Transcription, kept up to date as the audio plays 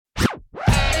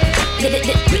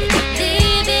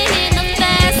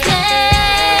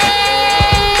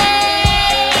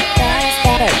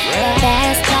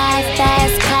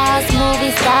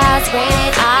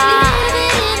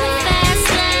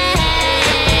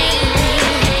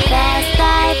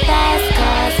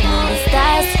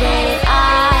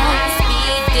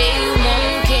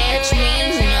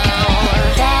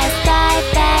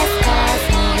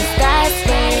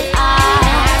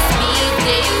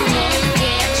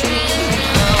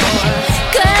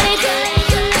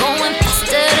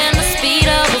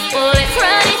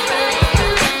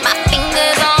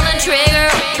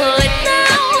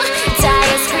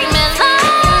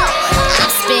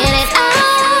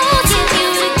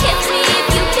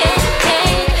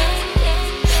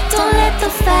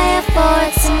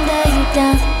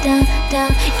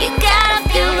You gotta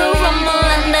feel the rumble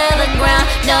under the ground.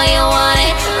 Know you want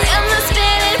it. Rhythm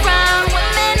spin it round.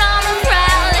 Women on the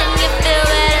prowl, and you feel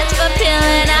that it's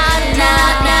fulfilling out.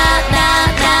 Nah, nah,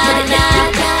 nah, nah, nah.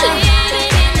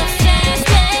 Living in the fast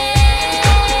lane.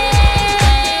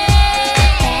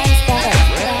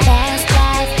 Fast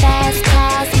life, fast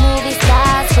cars, movie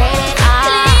stars, rated R.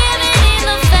 Living in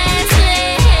the fast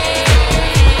lane.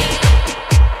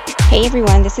 Hey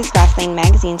everyone, this is Fastlane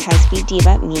Magazine's high-speed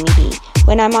diva, MeeMeeB.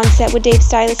 When I'm on set with Dave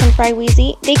Stylus and Fry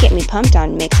Weezy, they get me pumped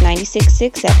on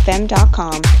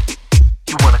Mix966fm.com.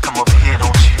 You wanna come over here,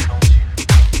 don't you?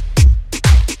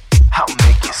 I'll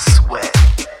make you sweat.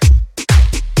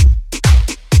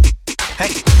 Hey,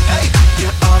 hey,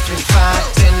 you're awfully fine.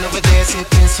 Sitting over there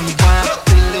sipping some wine.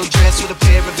 Pretty little dress with a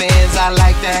pair of Vans. I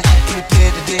like that.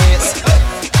 Prepare to dance.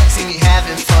 See me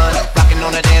having fun, rocking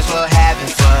on the dance floor, having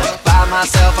fun. By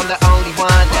myself, I'm the only one.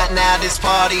 Not now, this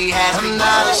party has me. I'm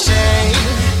not ashamed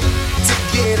to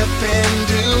get up and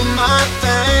do my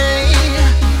thing.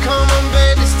 Come on,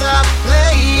 baby, stop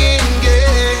playing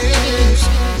games.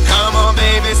 Come on,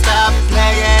 baby, stop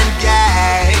playing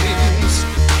games.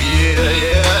 Yeah,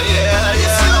 yeah, yeah, yeah.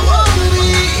 If you want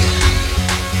me,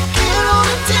 get on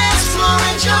the dance floor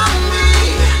and join me.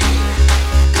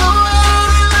 Go ahead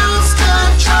and lose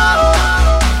control.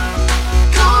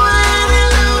 Go ahead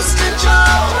and lose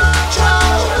control.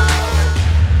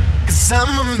 Cause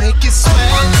I'ma make you sweat.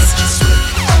 I'ma make you sweat.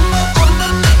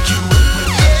 I'ma make you wet.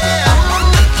 Yeah, I'ma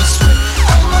make you sweat.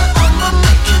 I'ma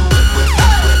make you wet.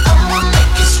 I'ma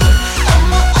make you sweat.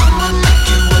 I'ma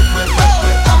make you wet.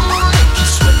 I'ma make you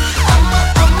sweat. I'ma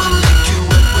make you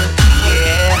wet.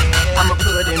 Yeah, I'ma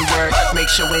put in work. Make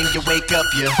sure when you wake up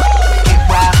you get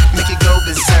wild, make it go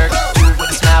berserk. Do it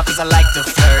with a smile cause I like to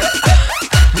flirt.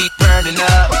 We burning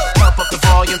up, pump up the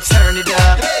volume, turn it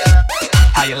up.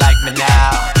 How you like me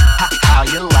now? How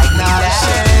you like me now? Not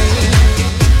ashamed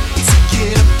to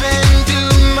get up and do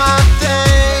my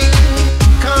thing.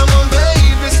 Come on,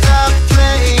 baby, stop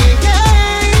playing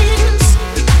games.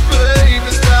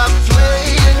 Baby, stop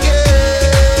playing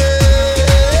games.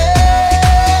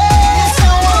 If you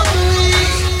want me,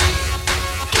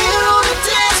 get on the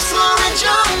dance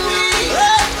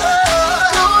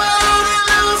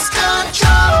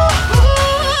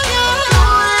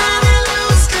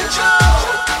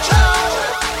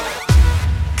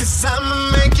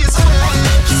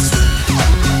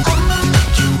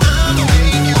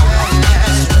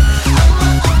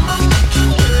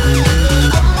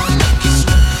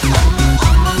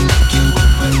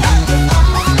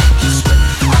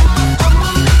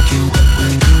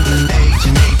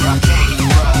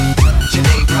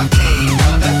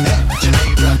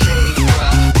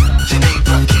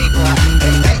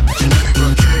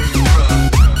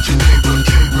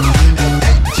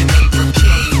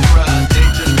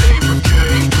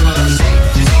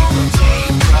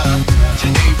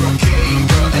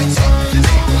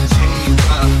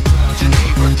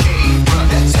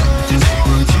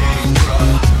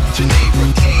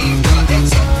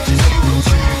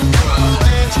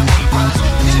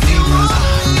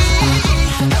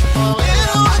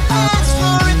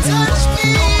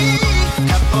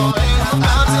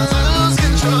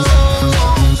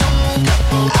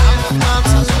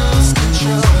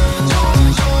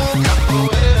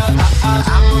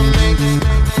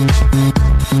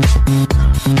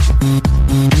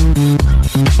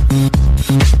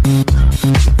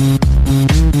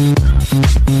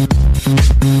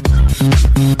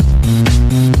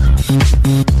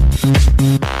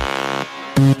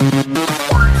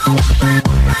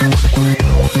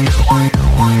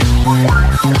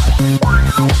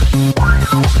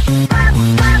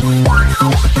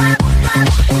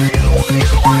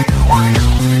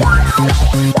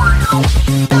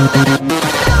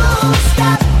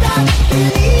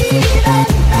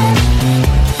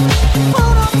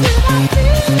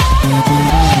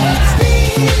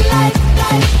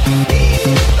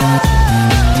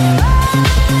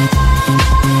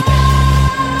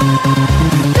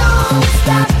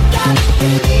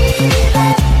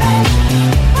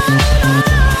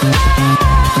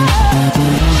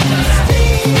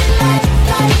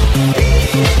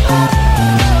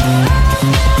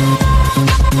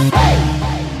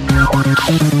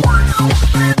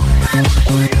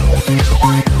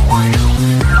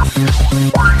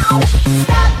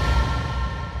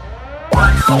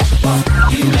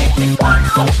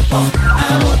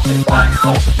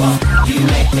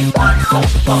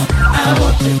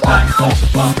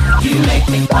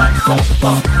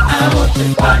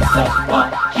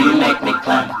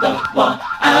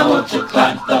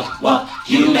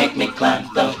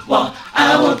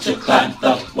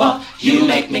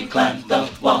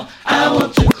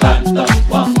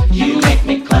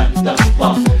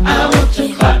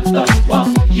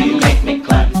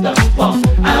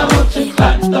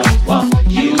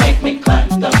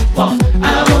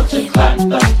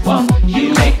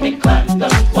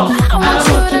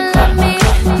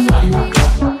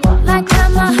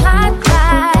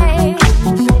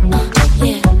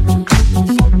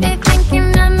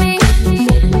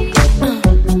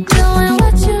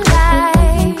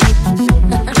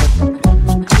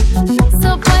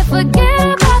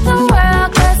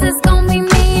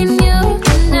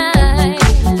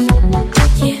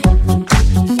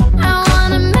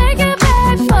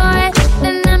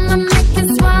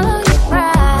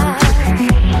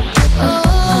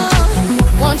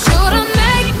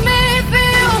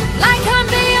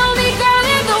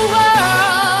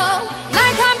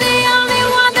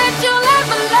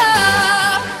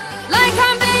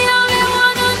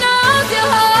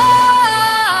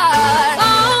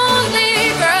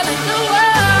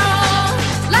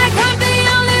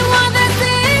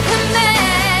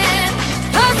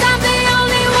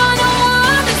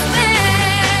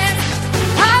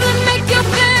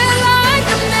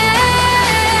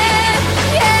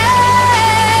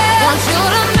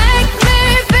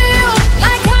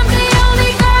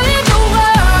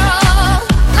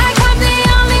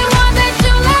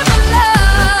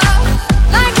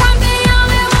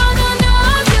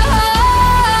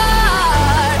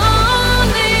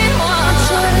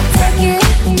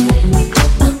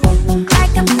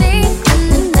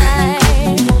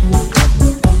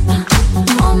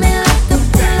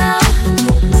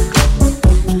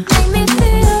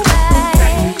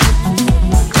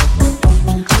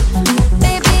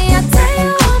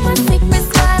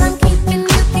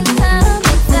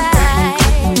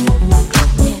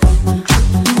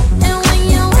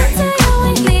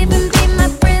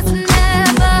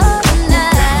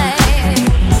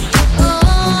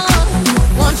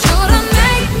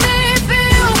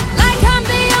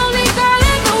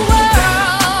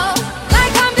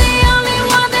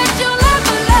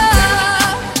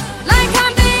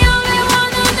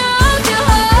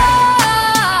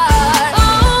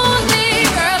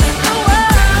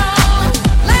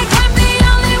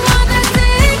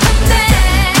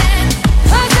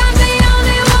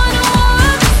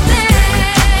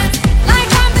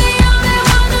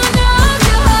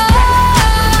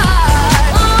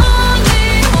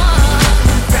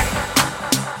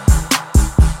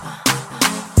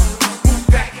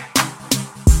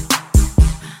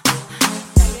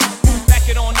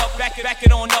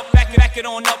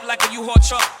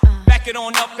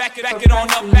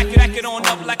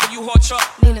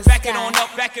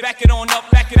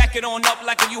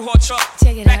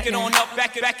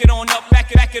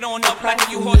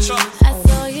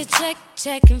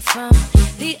Checking from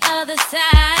the other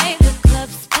side. The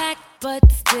club's packed, but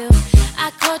still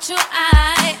I caught your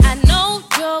eye. I know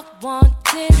you're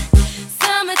wanting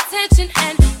some attention,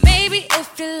 and maybe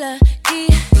if you're lucky,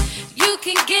 you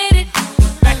can get it.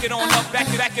 Back it on up, back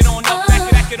it on up,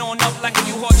 back it on up like a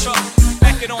U-Haul truck.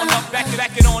 Back it on up, back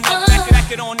it on up,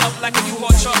 back it on up like a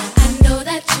U-Haul truck. I know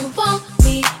that you want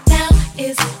me, now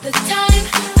is the time.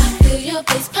 I feel your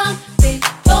bass pumping,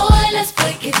 boy, let's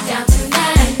break it down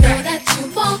tonight. I know that you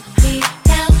want me,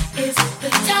 now is the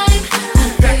time.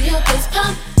 I feel your bass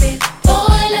pumping,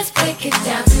 boy, let's break it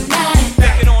down tonight.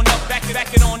 Back it on up, back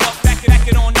it on up, back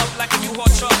it on up like a U-Haul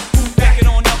truck. Back it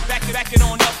on up, back it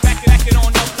on up, back it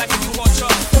on up like a U-Haul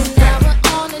truck. So now we're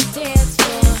on the dance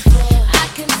floor. I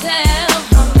can tell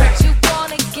how much you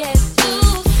wanna get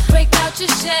loose. Break out your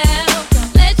shell,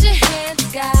 let your hands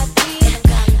guide me.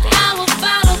 I will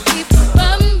follow, keep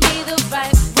from me.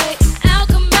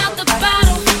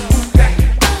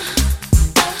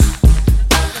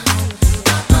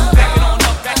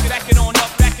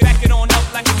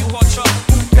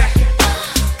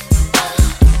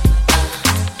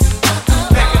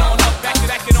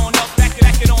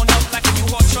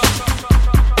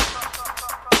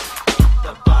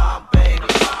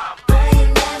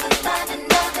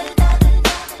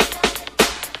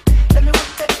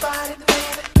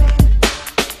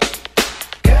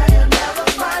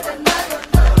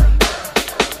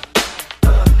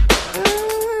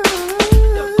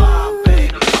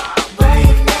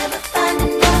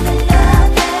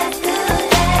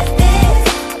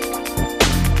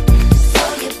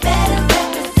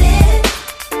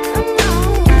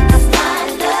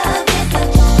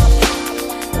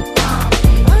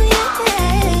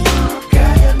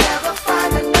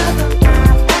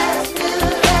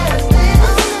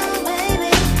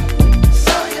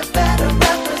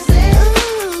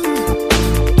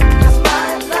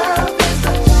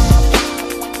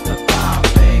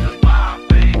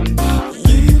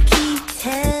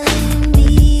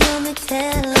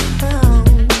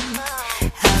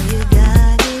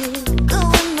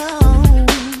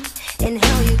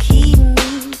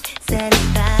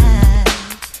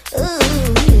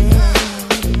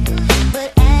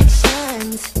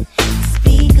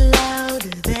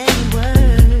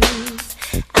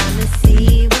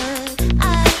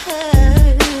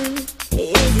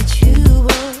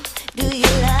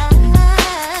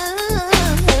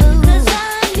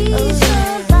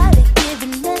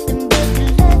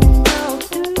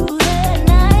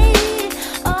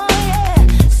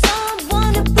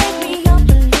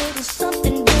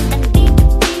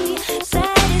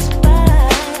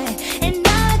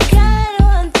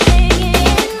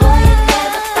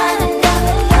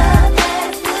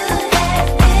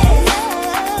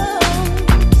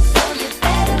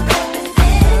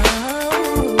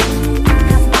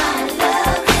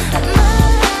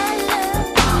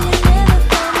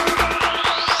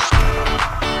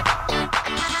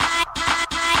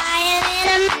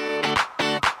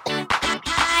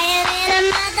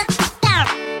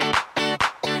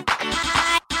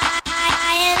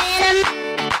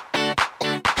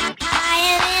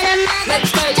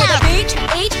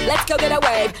 go get a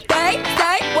wave. They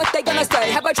say what they gonna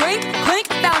say. Have a drink, clink,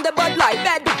 found a Bud Light.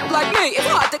 Bad bitch like me, it's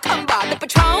hard to come by. The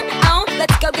Patron,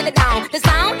 let's go get it down. The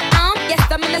sound, yes,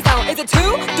 I'm in the zone. Is it 2,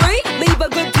 3? Leave a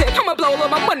good tip. I'ma blow all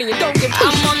my money and don't give two.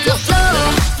 I'm on the floor.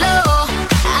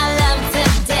 I love to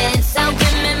dance, so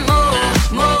give me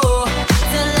more,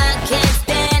 till I can't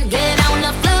stand. Get on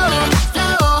the floor,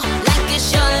 like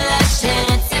it's your last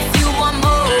chance. If you want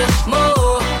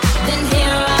more, then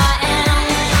here I am.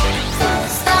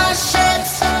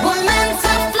 Starships were meant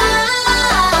to fly.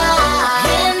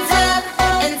 Hands up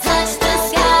and touch the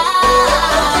sky.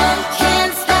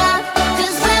 Can't stop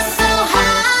 'cause we're so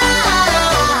high.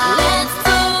 Let's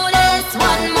do this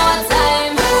one more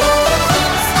time.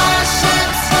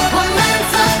 Starships were meant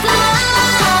to fly.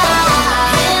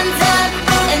 Hands up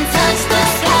and touch the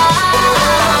sky.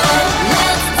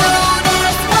 Let's do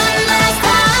this one last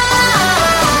time.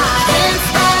 Can't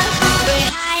stop. We're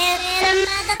higher than a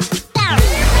mother.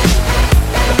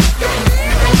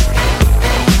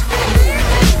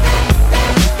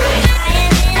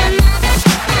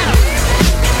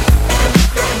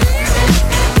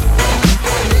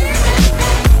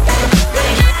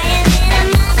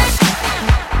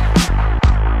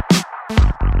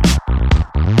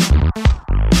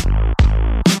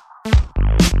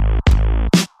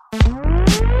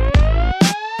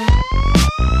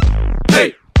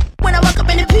 When I walk up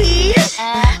in the piece,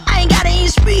 I ain't gotta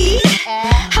eat speed.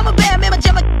 I'm a bad man,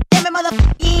 jump a damn it,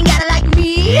 motherfucker, you ain't gotta like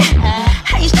me. I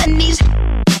ain't studying these.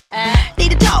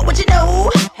 Need to talk what you know.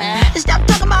 Stop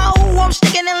talking about who I'm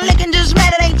sticking and licking, just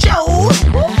mad it ain't Joe's.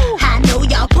 I know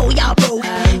y'all pull, y'all broke.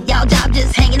 Y'all job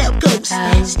just hanging up ghosts.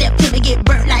 Step to me, get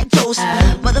burnt like toast.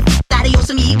 Motherfucker, adios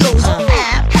amigos.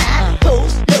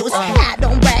 Post loose. I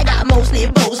don't brag, I mostly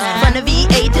boast. From the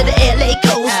VA to the LA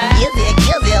coast. Is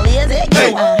it?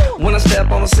 When I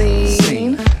step on the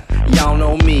scene, y'all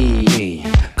know me.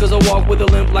 Cause I walk with a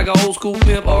limp like an old school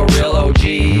pimp or a real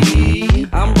OG.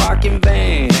 I'm rocking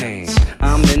Vans,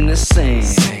 I'm in the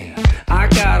scene. I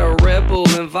got a Red Bull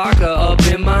and vodka up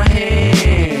in my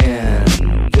hand.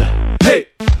 Hey,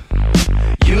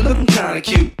 you looking kinda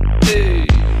cute, hey,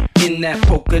 in that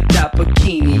polka dot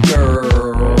bikini,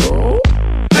 girl.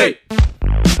 Hey,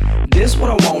 this what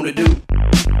I wanna do.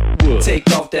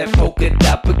 Take off that polka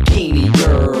dot bikini,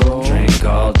 girl. Drink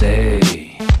all day,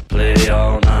 play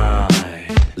all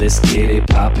night. Let's get it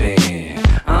poppin'.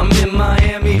 I'm in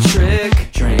Miami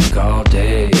trick. Drink all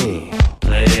day,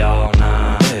 play all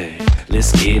night.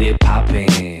 Let's get it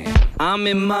poppin'. I'm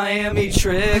in Miami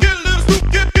trick.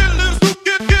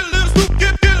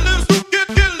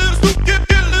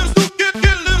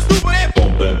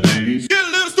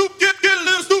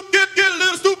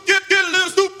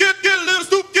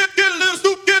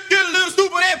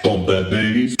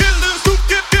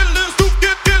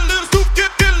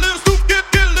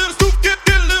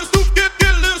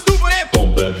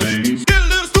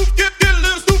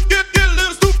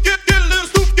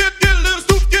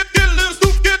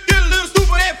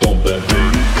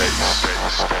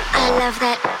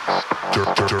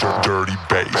 Dirty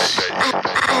bass.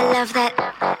 I love that.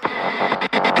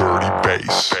 Dirty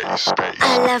bass.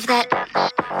 I love that.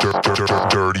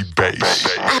 Dirty bass.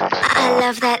 I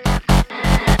love that.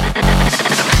 I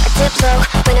dip low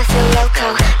when I feel loco.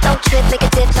 Don't trip, make a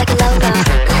dip like a low-low.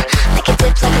 Make a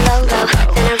dip like a low-low.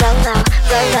 Then I roll low,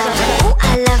 roll low. Ooh, I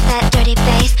love that dirty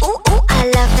bass. Ooh, I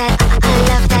love that. I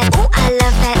love that. Ooh, I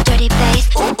love that dirty bass.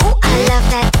 Ooh, I love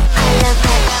that. I love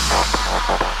that.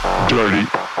 Dirty.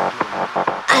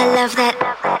 I love that.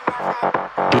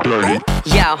 Dirty.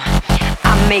 Yo,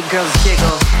 I make girls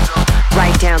jiggle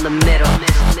right down the middle.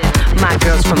 My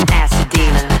girl's from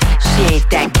Pasadena, she ain't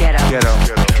that ghetto.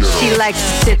 She likes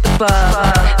to sit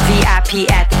above, VIP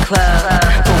at the club.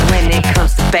 But when it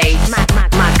comes to bass,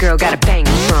 my girl got a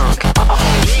banging trunk.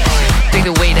 Dig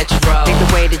the way that you roll. Dig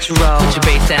the way that you roll. Put your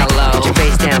bass down low. Put your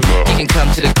bass down low. You can come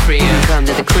to the crib. You can come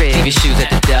to the crib. Leave your shoes at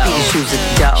the door. Leave your shoes at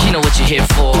the door. You know what you're here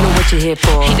for. You know what you're here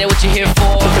for. Ain't that what you're here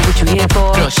for? Ain't that what you here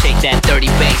for? Girls shake that dirty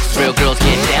bass. Real girls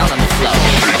get down on the floor.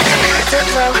 Dip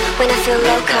low when I feel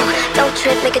loco. Don't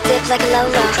trip, make a dip like a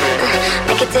low-low.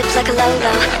 Make a dip like a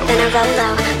low-low. Then I roll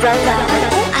low, roll low.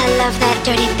 Ooh, I love that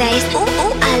dirty bass. Ooh,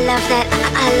 I love that.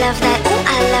 I love that. Ooh,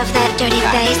 I love that dirty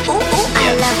bass. Ooh, I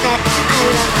love that. I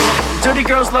love that. Dirty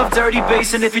girls love dirty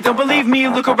bass, and if you don't believe me,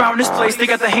 look around this place. They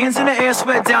got their hands in the air,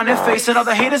 sweat down their face, and all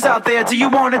the haters out there. Do you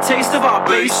want a taste of our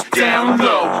bass? Down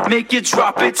low, make it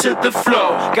drop it to the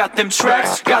flow. Got them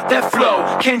tracks, got that flow.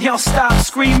 Can y'all stop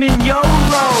screaming YOLO?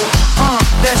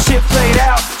 That shit played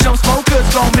out. Jump smokers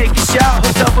gon' make you shout.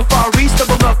 Hooked up with Far East,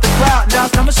 double up the crowd. Now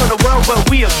it's time to show the world what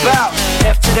we about.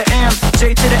 F to the M,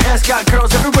 J to the S, got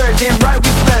girls everywhere. Damn right we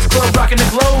blessed. Club rocking the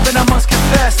globe, and I'm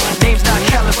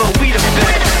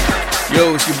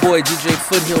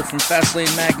Foothill from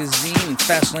Fastlane Magazine and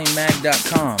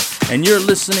FastlaneMag.com. And you're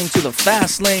listening to the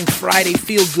Fastlane Friday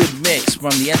Feel Good Mix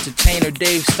from the entertainer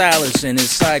Dave Stylus and his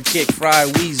sidekick Fry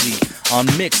Weezy on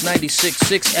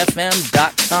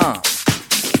Mix966FM.com.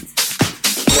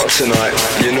 Not tonight,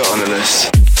 you're not on the list.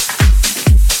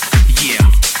 Yeah.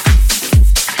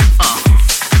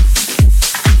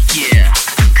 Yeah.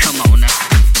 Come on now.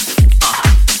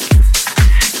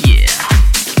 Yeah.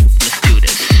 Let's do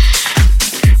this.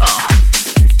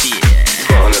 Yeah.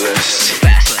 Not on the list.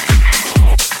 Fastlane.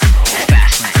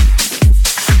 Fastlane.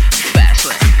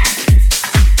 Fastlane.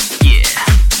 Yeah.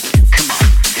 Come on.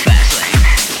 Fastlane.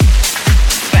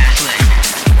 Fastlane.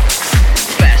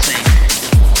 Fastlane.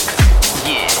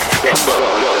 Yeah. Come on.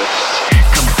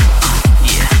 Come on.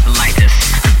 Yeah. Like this.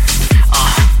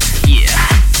 Yeah.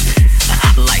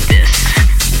 Like this.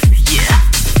 Yeah.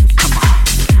 Come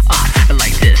on.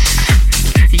 Like this.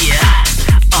 Yeah.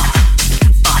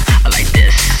 Like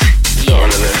this. Not on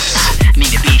the list.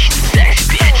 MeeMeeB's, she's a sexy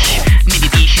bitch.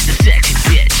 MeeMeeB's, she's a sexy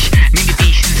bitch.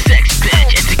 MeeMeeB's, she's a sexy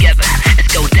bitch. And together, let's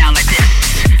go down like this.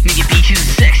 MeeMeeB's, she's a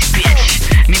sexy bitch.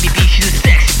 MeeMeeB's, she's a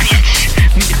sexy bitch.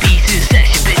 MeeMeeB's, she's a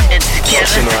sexy bitch. And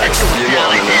together, let's go down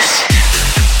like this.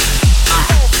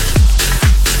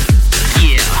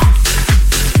 Yeah.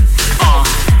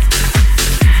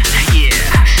 Yeah,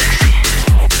 sexy.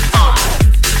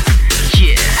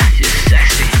 Yeah, you're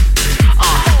sexy.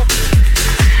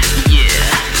 Yeah.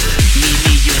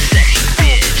 MeeMee, you're a sexy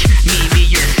bitch. MeeMee,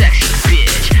 you're a sexy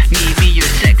bitch. MeeMee, you're a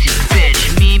sexy bitch.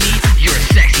 MeeMee, you're a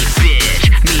sexy bitch.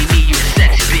 MeeMee, you're a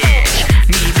sexy bitch.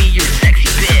 MeeMee, you're a sexy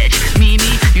bitch.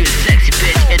 MeeMee, you're a sexy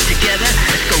bitch. And together,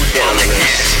 let's go down like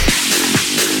this.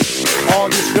 All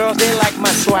these girls, they like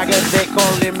my swagger, they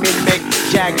calling me Mick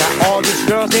Jagger. All these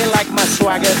girls, they like my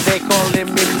swagger, they calling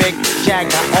me Mick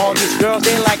Jagger. All these girls,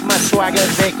 they like my swagger,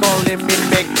 they calling me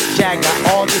Mick Jagger.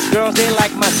 All these girls, they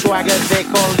like my swagger, they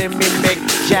calling me Mick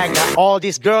Jagger. All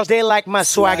these girls, they like my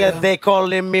swagger, they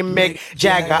calling me Mick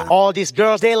Jagger. All these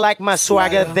girls, they like my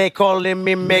swagger, they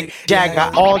calling me Mick Jagger.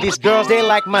 All these girls, they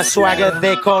like my swagger,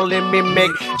 they calling me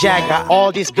Mick Jagger.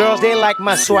 All these girls, they like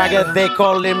my swagger, they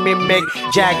calling me Mick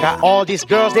Jagger. All these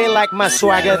girls, they like my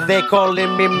swagger, they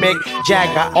calling me Mick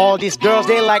Jagger. All these girls,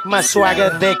 they like my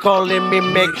swagger, they calling me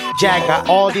Mick Jagger.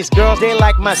 All these girls, they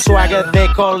like my swagger, they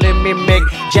calling me Mick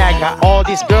Jagger. All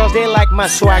these girls, they like my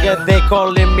swagger, they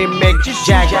calling me Mick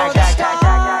Jagger.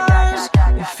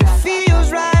 If it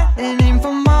feels right, then aim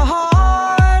for my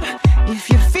heart. If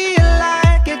you feel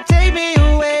like it, take me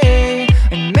away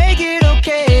and make it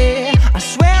okay. I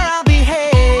swear I'll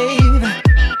behave.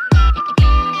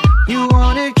 You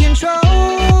wanted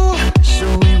control,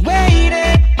 so we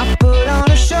waited. I put on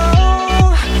a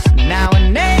show. Now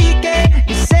I'm naked.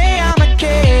 You say I'm a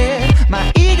kid.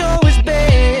 My ego is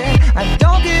big. I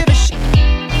don't give a shit.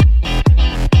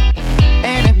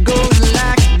 And it goes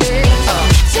like this.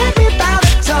 Take me by the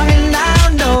tongue and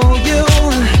I'll know you.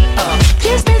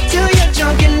 Kiss me till you're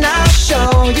drunk and I'll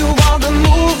show you all the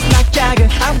moves like Jagger.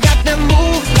 I've got the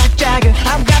moves like Jagger.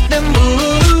 I've got the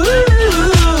moves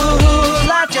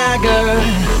like Jagger.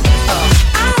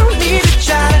 I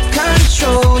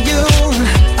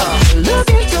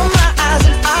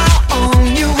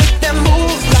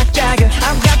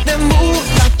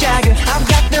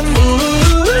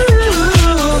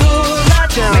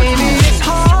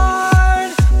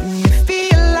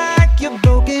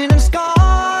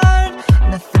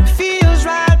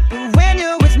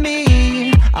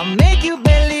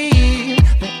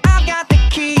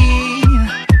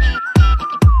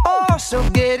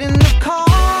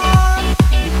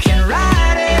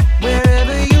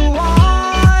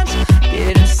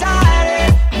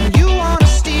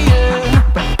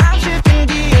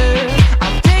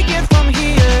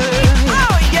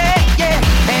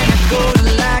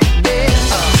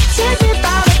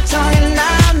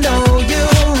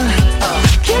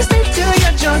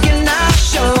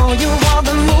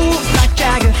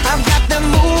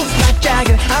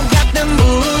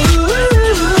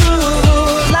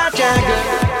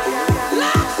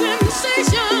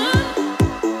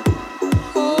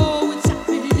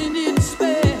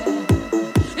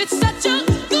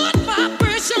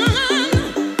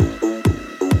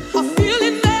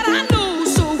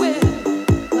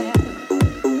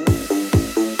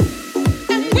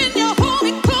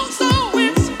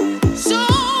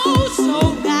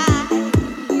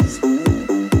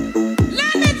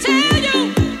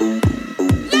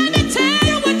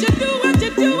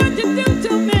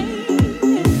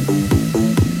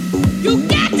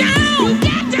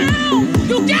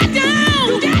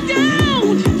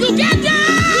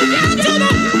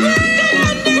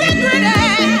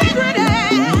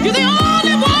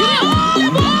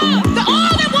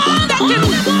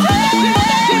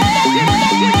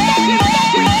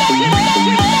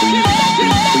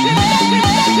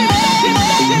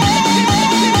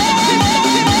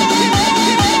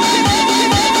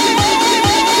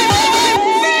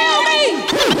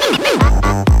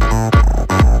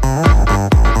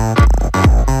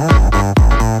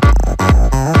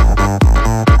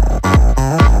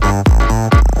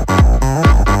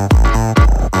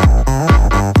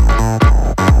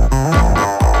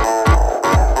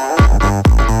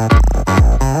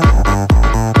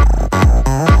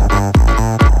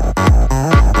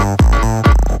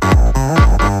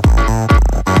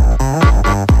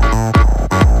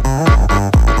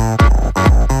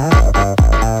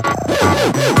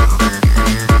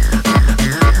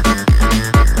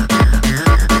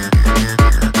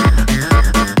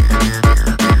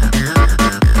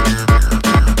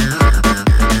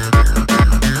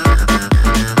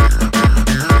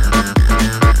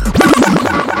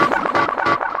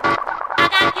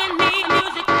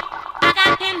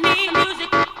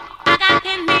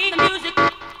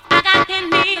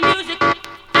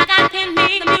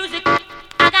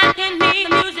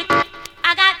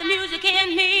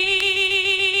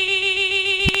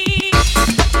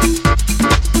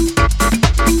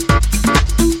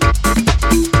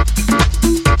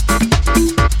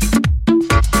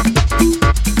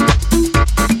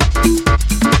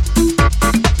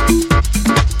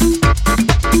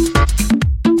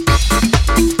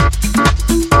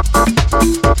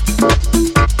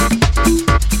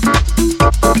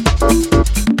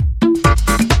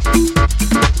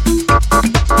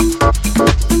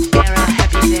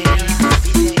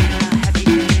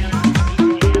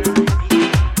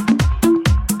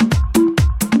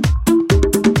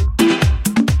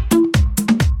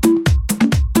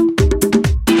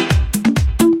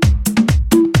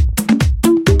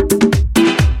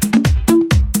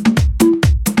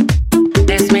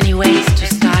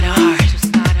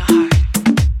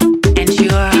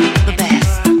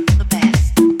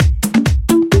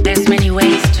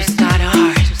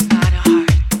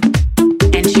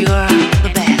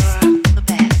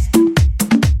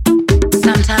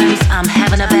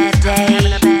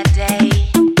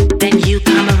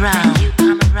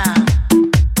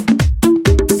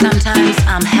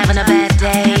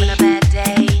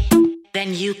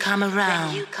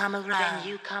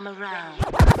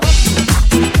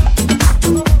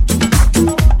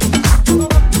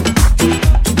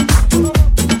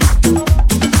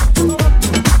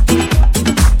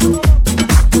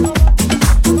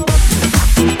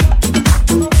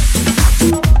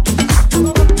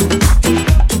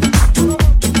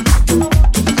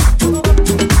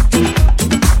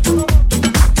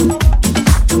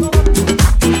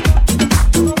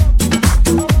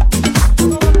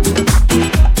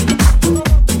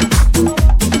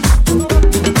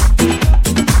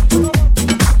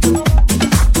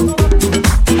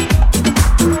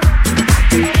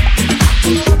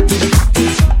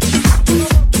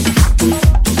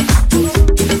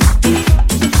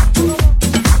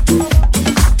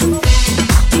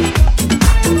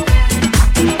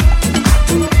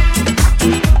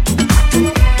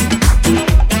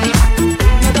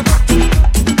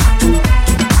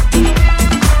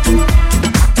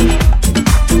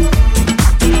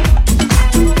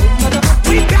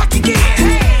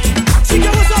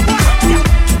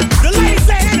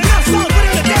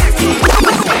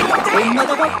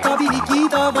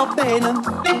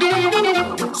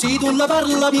quando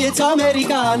parla miezza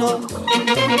americano,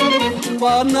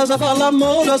 quando si fa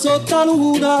l'amore sotto la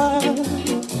luna,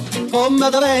 come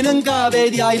da viene in capo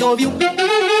di I love you.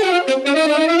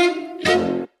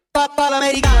 Papà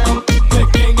l'americano.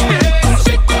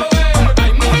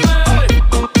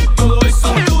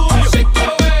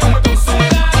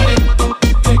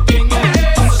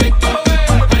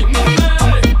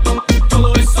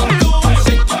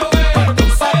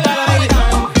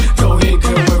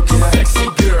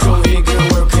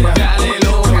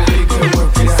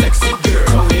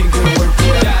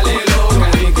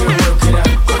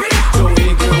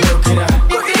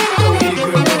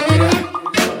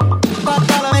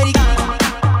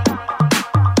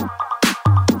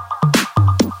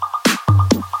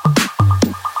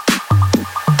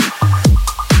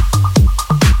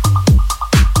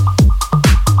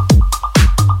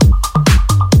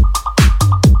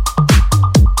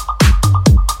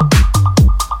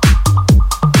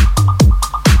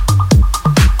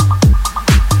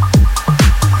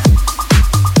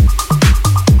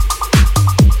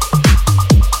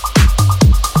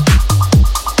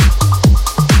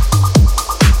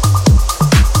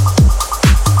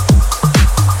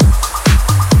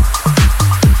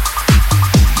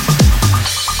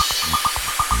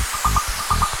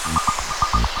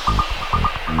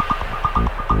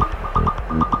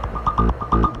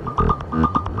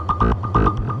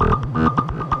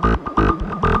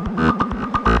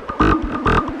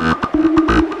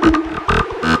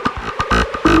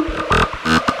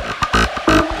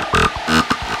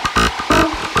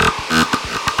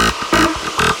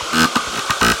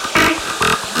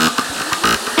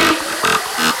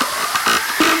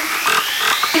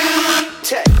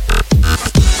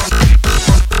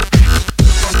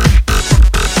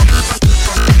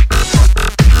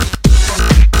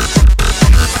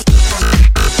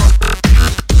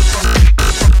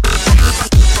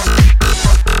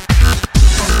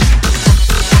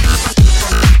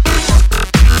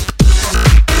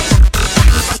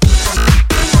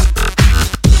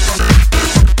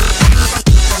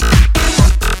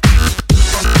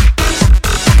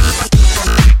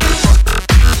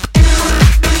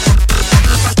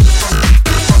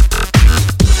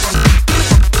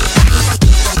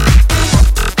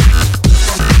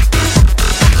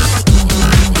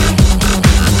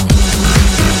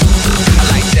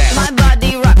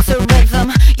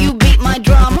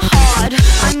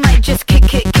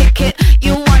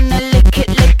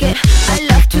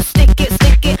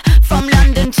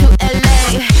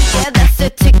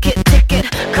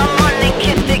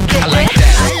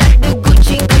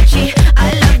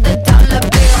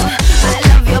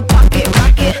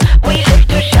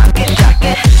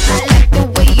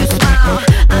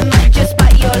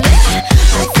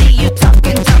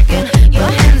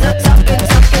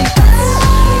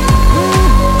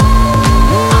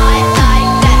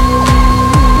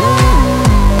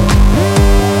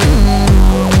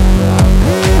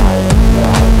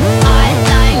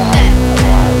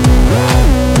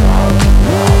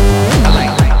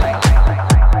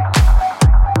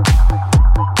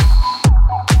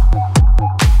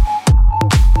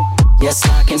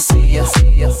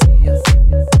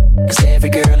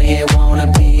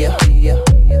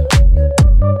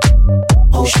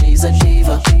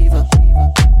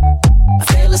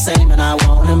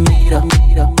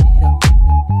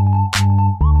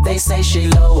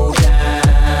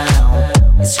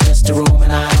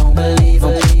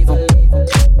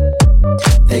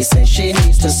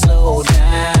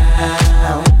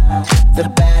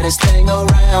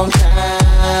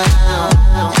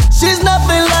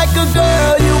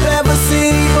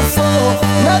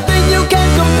 Nothing you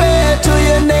can compare to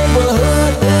your neighborhood.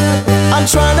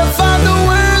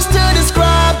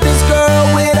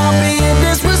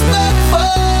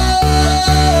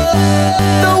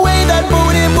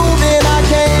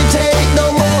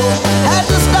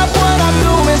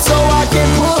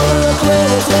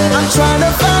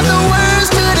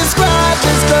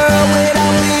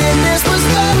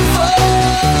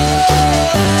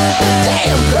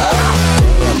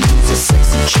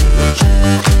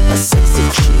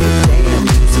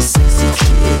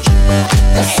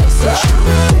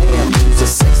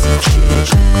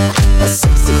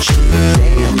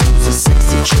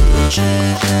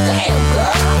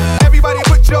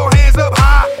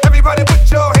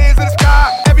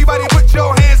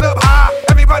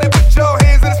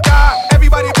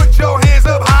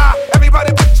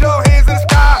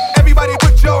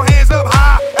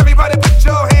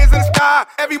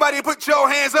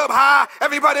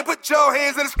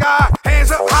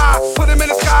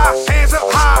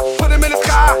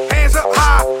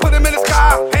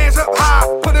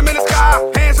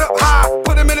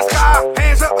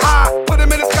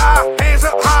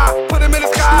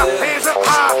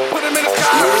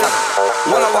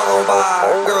 walk on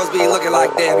by, girls be looking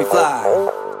like Debbie Fly.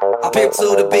 I pimp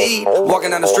to the beat,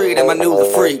 walking down the street and my new the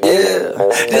freak, yeah.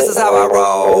 This is how I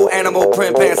roll, animal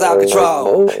print pants out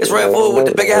control. It's Red Food with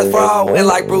the big ass bra, and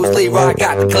like Bruce Lee, I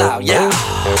got the clout, yeah.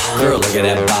 Girl, look at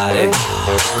that body.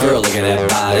 Girl, look at that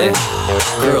body.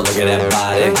 Girl, look at that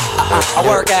body. I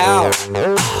work out.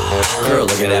 Girl,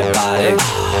 look at that body.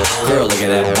 Girl, look at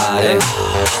that body.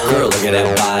 Girl, look at that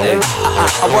body.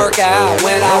 I work out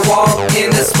when I walk in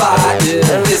the spot.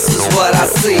 This is what I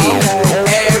see.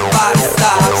 Everybody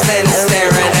stops and is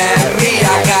staring at me.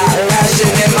 I got passion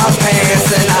in my pants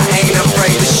and I ain't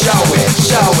afraid to show it.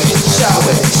 Show it, show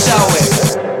it, show it.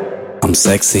 I'm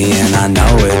sexy and I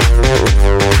know it.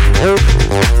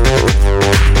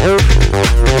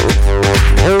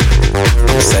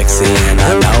 I'm sexy and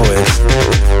I know it.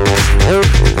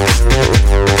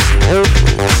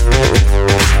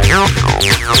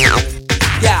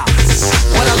 Yeah,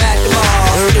 when I'm at the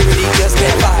mall, security just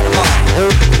can't fight them all.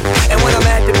 And when I'm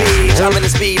at the beach, I'm in the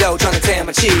Speedo trying to tan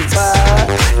my cheeks.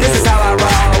 This is how I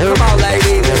roll. Come on,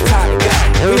 ladies, it's time to go.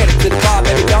 We headed to the bar,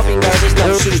 baby, don't be nervous.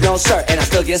 No shoes, no shirt, and I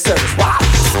still get service. Wow.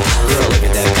 Girl, look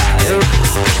at that body.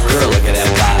 Girl, look at that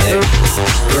body.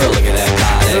 Girl, look at that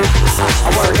body. I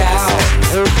work out.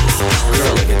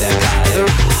 Girl, look at that body.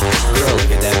 Girl,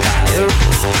 look at that body.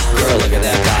 Girl, look at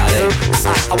that body.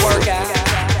 I work out.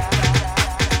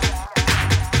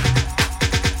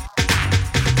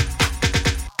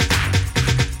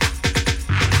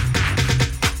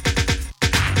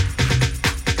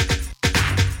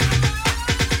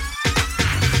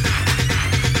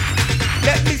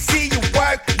 Let me see you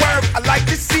work, work. I like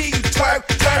to see you twerk,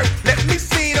 twerk. Let me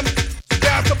see them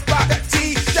bounce about that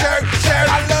t-shirt, shirt.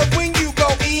 I love when you go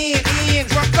in,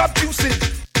 drunk up juicing.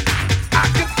 I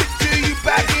can picture you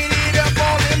backing it up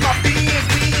all in my beans.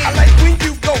 I like when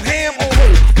you go ham,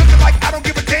 looking like I don't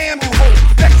give a damn.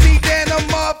 Sexy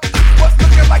denim up, but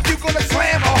looking like you gonna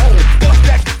slam. Bust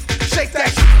that, shake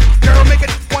that, girl, make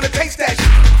it wanna taste that.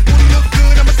 Booty look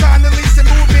good, I'ma sign the lease and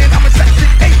move in. I'ma sexy,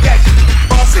 hate that.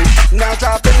 Boss it, now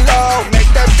drop it low, make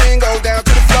that thing go down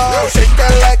to the floor. Shake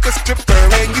that like a stripper,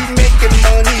 and you making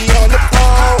money on the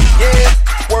pole. Yeah,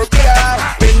 work it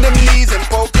out, bend them knees and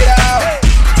poke it out.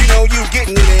 You know you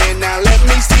getting it in, now let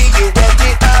me see you work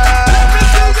it out. Let me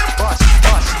see you bust,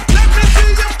 bust. Let me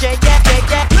see you shake that, shake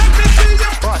that. Let me see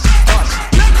you bust, bust.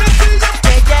 Let me see you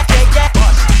shake that, shake that.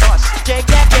 Bust, bust. Shake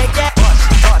that, shake that. Bust,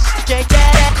 bust. Shake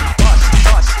that, bust,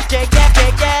 bust. Shake that,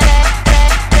 shake that.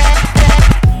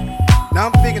 Now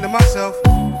I'm thinking to myself,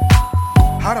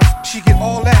 how the f she get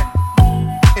all that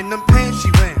in them pants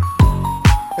she wearing?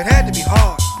 It had to be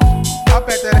hard. I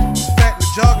bet that was fat in a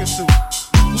jogging suit.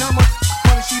 You know how much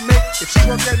money she make if she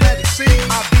work that magic scene?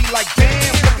 I'd be like,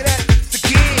 damn, look at that, it's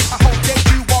again. I hope that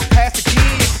you walk past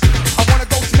again. I wanna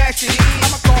go smash it in.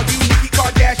 I'ma call you Nicki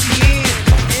Kardashian.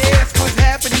 Yeah, that's what's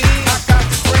happening. I got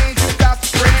some friends, you got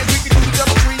some friends. We can do the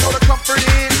double tree or the comfort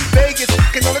in Vegas,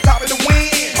 can on the top of the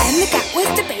wind. And the guy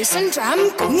with the bass and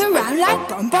drum going around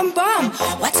like bum bum bum.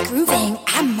 What's grooving?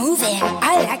 I'm moving.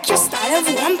 I like your style of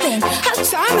romping. How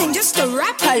charming, just a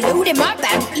rapper. Load him up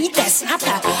and eat that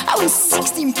snapper. I was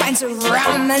 16 pints of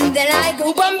rum and then I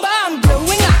go bum bum.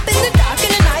 Blowing up in the dark in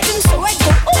the night and so I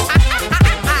go oh I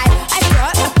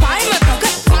brought a pie in my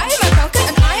pocket,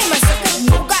 and I am a sucker.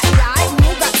 No got life, no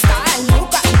got style, no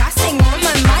got nothing on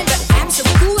my mind, but I'm so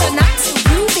cool and I'm so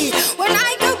groovy when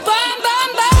I go bum bum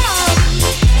bum.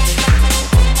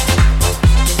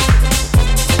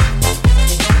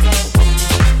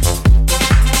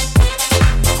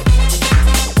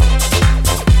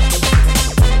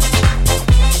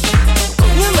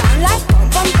 Going around like bum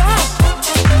bum bum.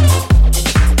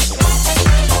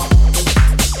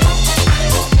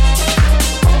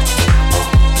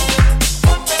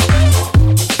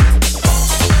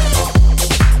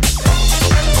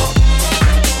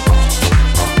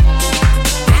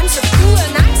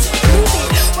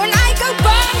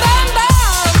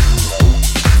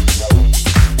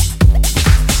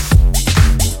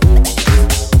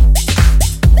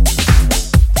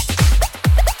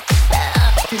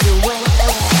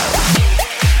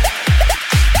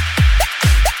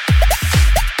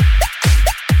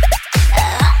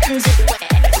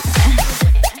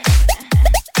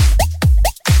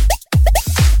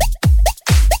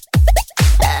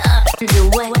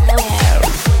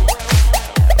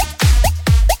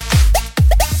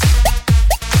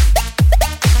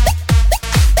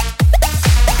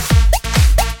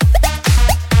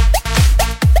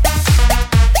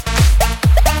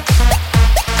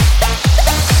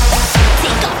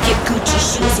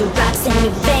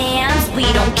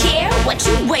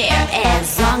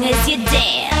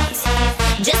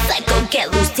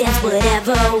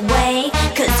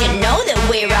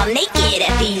 all naked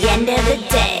at the end of the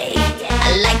day.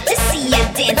 I like to see you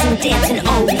dancing, dancing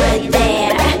over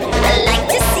there. I like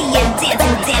to see you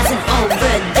dancing, dancing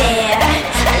over there.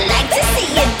 I like to see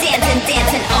you dancing,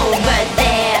 dancing over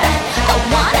there. I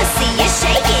wanna see you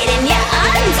shake it in your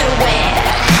underwear.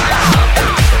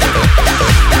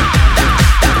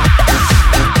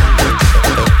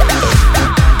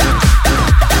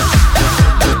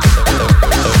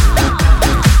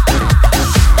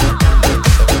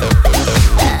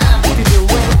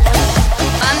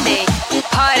 Monday,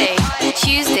 party.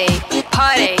 Tuesday,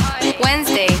 party.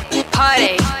 Wednesday,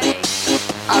 party.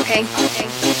 Okay.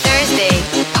 Thursday,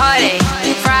 party.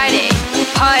 Friday,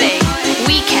 party.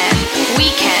 Weekend,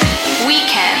 weekend,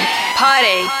 weekend,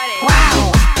 party.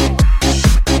 Wow.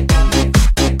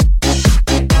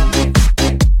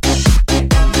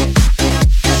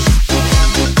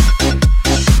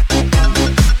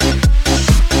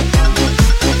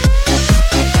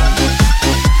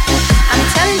 I'm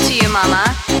telling to you, mama,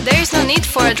 there is no need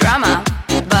for a drama.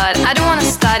 But I don't wanna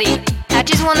study, I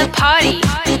just wanna party.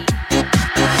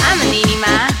 I'm a nini,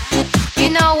 ma. You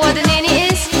know what a nini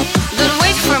is? Don't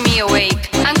wait for me awake.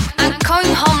 I'm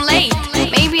going home late.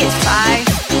 Maybe it's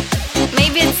 5,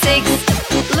 maybe it's 6.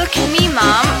 Look at me,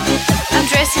 mom. I'm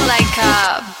dressing like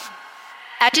a...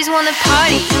 I just wanna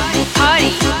party,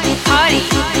 party, party, party,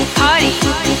 party,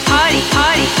 party, party,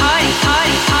 party, party,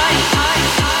 party.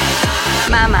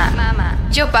 Mamá,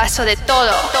 yo paso de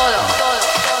todo, todo, todo.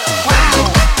 Wow.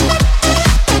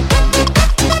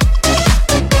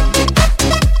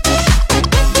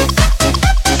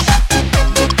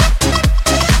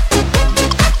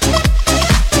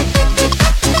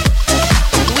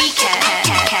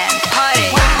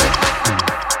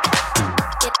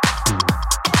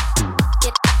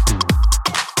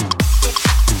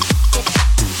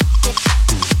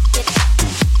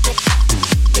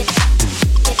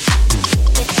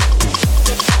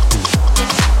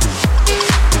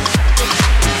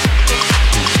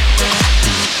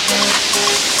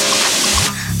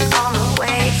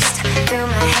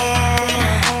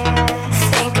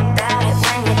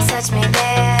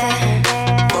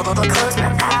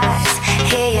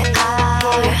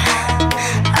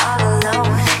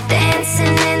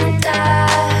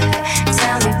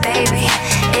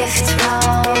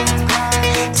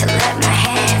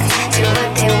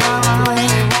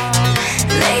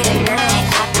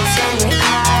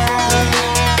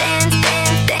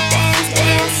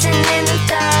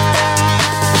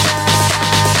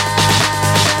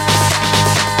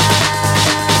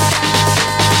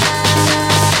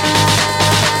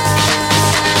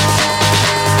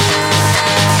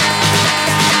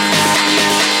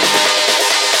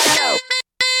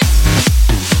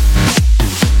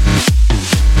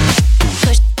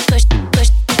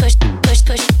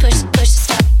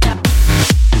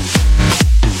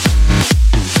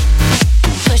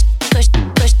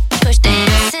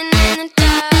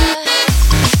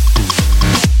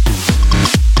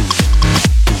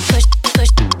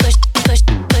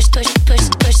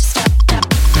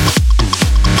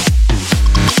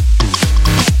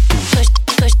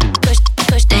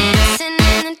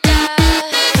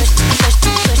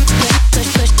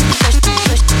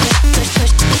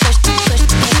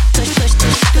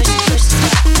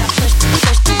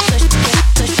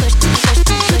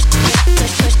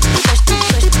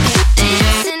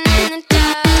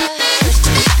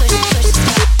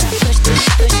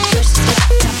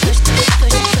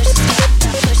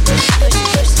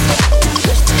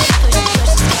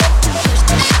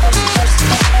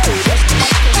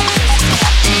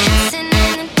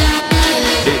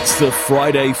 The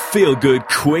Friday Feel Good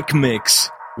Quick Mix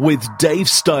with Dave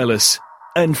Stylus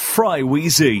and Fry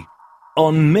Wheezy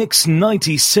on Mix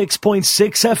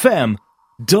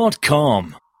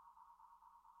 96.6FM.com.